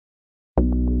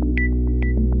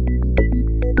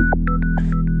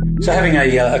So having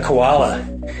a koala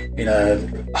in a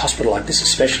hospital like this, a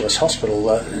specialist hospital,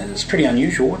 is pretty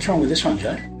unusual. What's wrong with this one,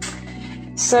 Jay?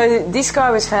 So this guy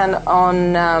was found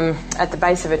on at the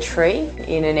base of a tree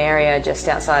in an area just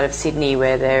outside of Sydney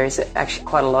where there is actually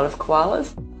quite a lot of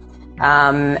koalas.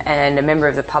 And a member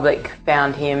of the public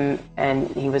found him and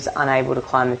he was unable to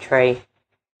climb the tree.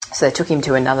 So they took him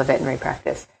to another veterinary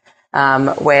practice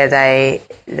where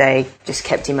they just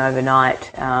kept him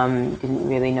overnight, didn't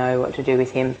really know what to do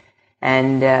with him.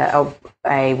 And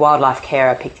a wildlife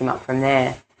carer picked him up from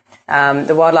there.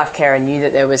 The wildlife carer knew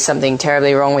that there was something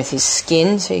terribly wrong with his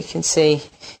skin, so you can see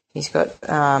he's got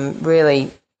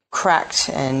really cracked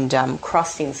and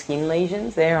crusting skin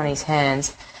lesions there on his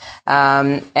hands.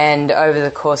 And over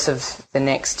the course of the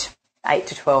next 8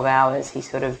 to 12 hours, he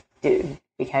sort of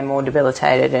became more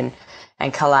debilitated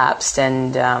and collapsed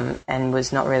and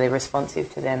was not really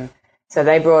responsive to them. So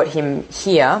they brought him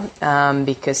here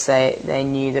because they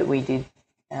knew that we did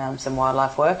some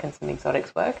wildlife work and some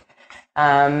exotics work.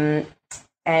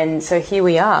 And so here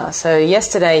we are. So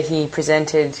yesterday he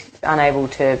presented unable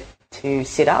to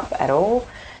sit up at all.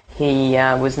 He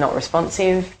was not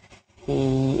responsive.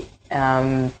 He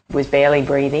was barely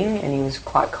breathing and he was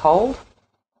quite cold.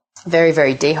 Very,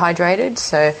 very dehydrated.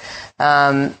 So,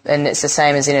 and it's the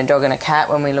same as in a dog and a cat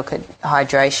when we look at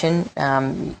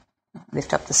hydration,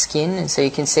 lift up the skin. And so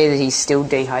you can see that he's still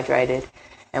dehydrated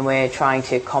and we're trying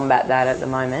to combat that at the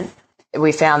moment.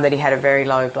 We found that he had a very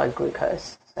low blood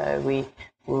glucose. So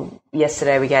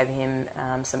yesterday we gave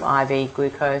him some IV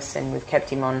glucose and we've kept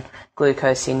him on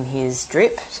glucose in his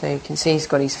drip. So you can see he's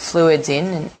got his fluids in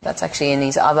and that's actually in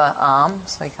his other arm,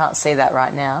 so you can't see that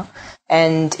right now.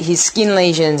 And his skin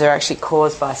lesions are actually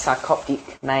caused by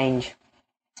Sarcoptic mange.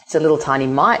 It's a little tiny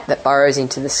mite that burrows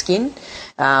into the skin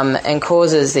and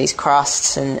causes these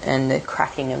crusts and the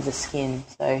cracking of the skin.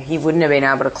 So he wouldn't have been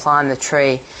able to climb the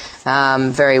tree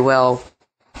very well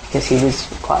because he was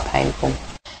quite painful.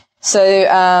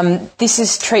 So this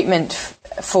is treatment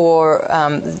for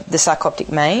the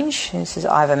Sarcoptic mange. This is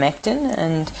ivermectin,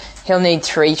 and he'll need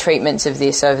 3 treatments of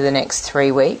this over the next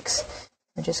 3 weeks.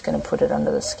 We're just going to put it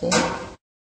under the skin.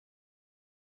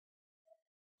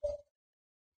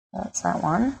 That's that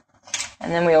one.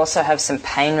 And then we also have some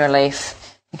pain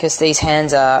relief because these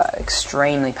hands are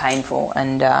extremely painful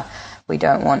and we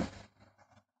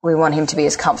want him to be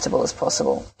as comfortable as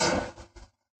possible.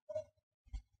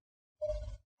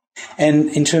 And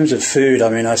in terms of food, I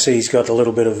mean, I see he's got a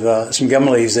little bit of some gum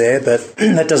leaves there, but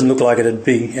that doesn't look like it'd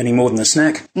be any more than a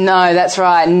snack. No, that's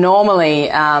right. Normally,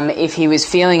 if he was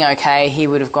feeling okay, he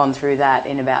would have gone through that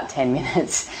in about 10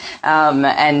 minutes.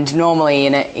 And normally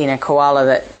in a koala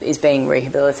that is being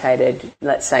rehabilitated,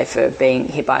 let's say for being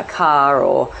hit by a car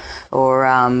or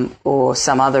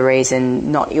some other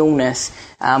reason, not illness,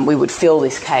 we would fill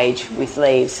this cage with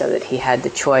leaves so that he had the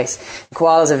choice.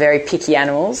 Koalas are very picky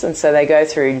animals, and so they go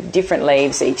through different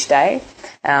leaves each day.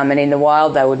 And in the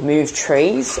wild, they would move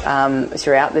trees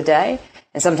throughout the day.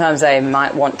 And sometimes they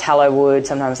might want tallow wood,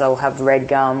 sometimes they'll have red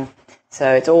gum.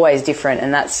 So it's always different,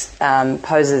 and that's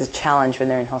poses a challenge when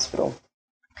they're in hospital.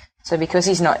 So because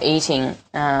he's not eating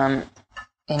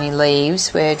any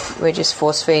leaves, we're just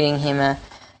force-feeding him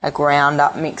a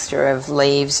ground-up mixture of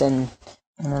leaves and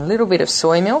a little bit of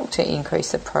soy milk to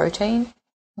increase the protein.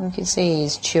 And you can see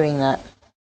he's chewing that.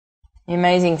 The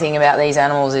amazing thing about these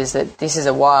animals is that this is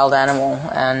a wild animal,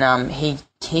 and he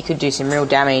could do some real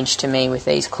damage to me with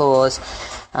these claws,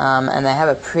 and they have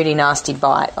a pretty nasty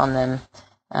bite on them.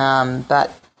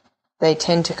 But they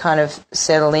tend to kind of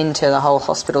settle into the whole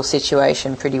hospital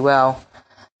situation pretty well.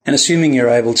 And assuming you're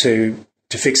able to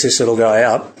fix this little guy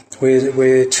up,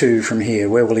 where to from here?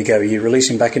 Where will he go? You release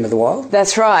him back into the wild?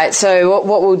 That's right. So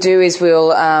what we'll do is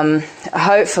we'll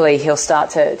hopefully he'll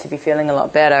start to be feeling a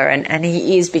lot better, and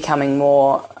he is becoming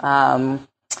more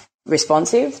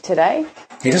responsive today.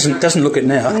 He doesn't look it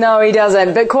now. No, he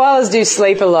doesn't. But koalas do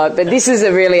sleep a lot. But this is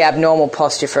a really abnormal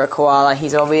posture for a koala.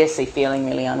 He's obviously feeling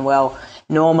really unwell.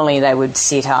 Normally they would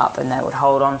sit up and they would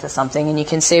hold on to something. And you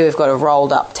can see we've got a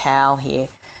rolled up towel here,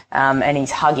 and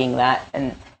he's hugging that.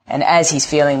 And as he's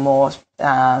feeling more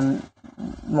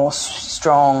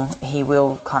strong, he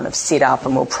will kind of sit up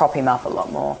and we'll prop him up a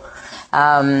lot more.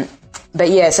 But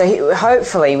yeah, so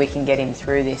hopefully we can get him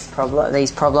through these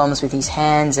problems with his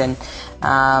hands and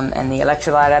the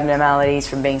electrolyte abnormalities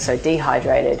from being so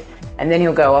dehydrated. And then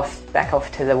he'll go back off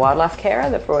to the wildlife carer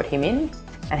that brought him in,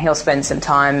 and he'll spend some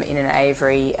time in an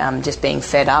aviary just being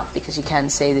fed up, because you can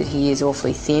see that he is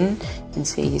awfully thin. You can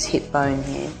see his hip bone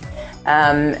here.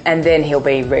 And then he'll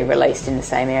be re-released in the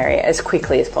same area as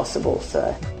quickly as possible.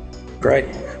 So great.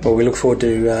 Well, we look forward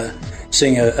to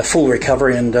seeing a full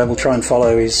recovery, and we'll try and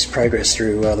follow his progress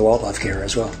through the wildlife care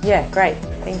as well. Yeah, great.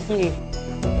 Thank you.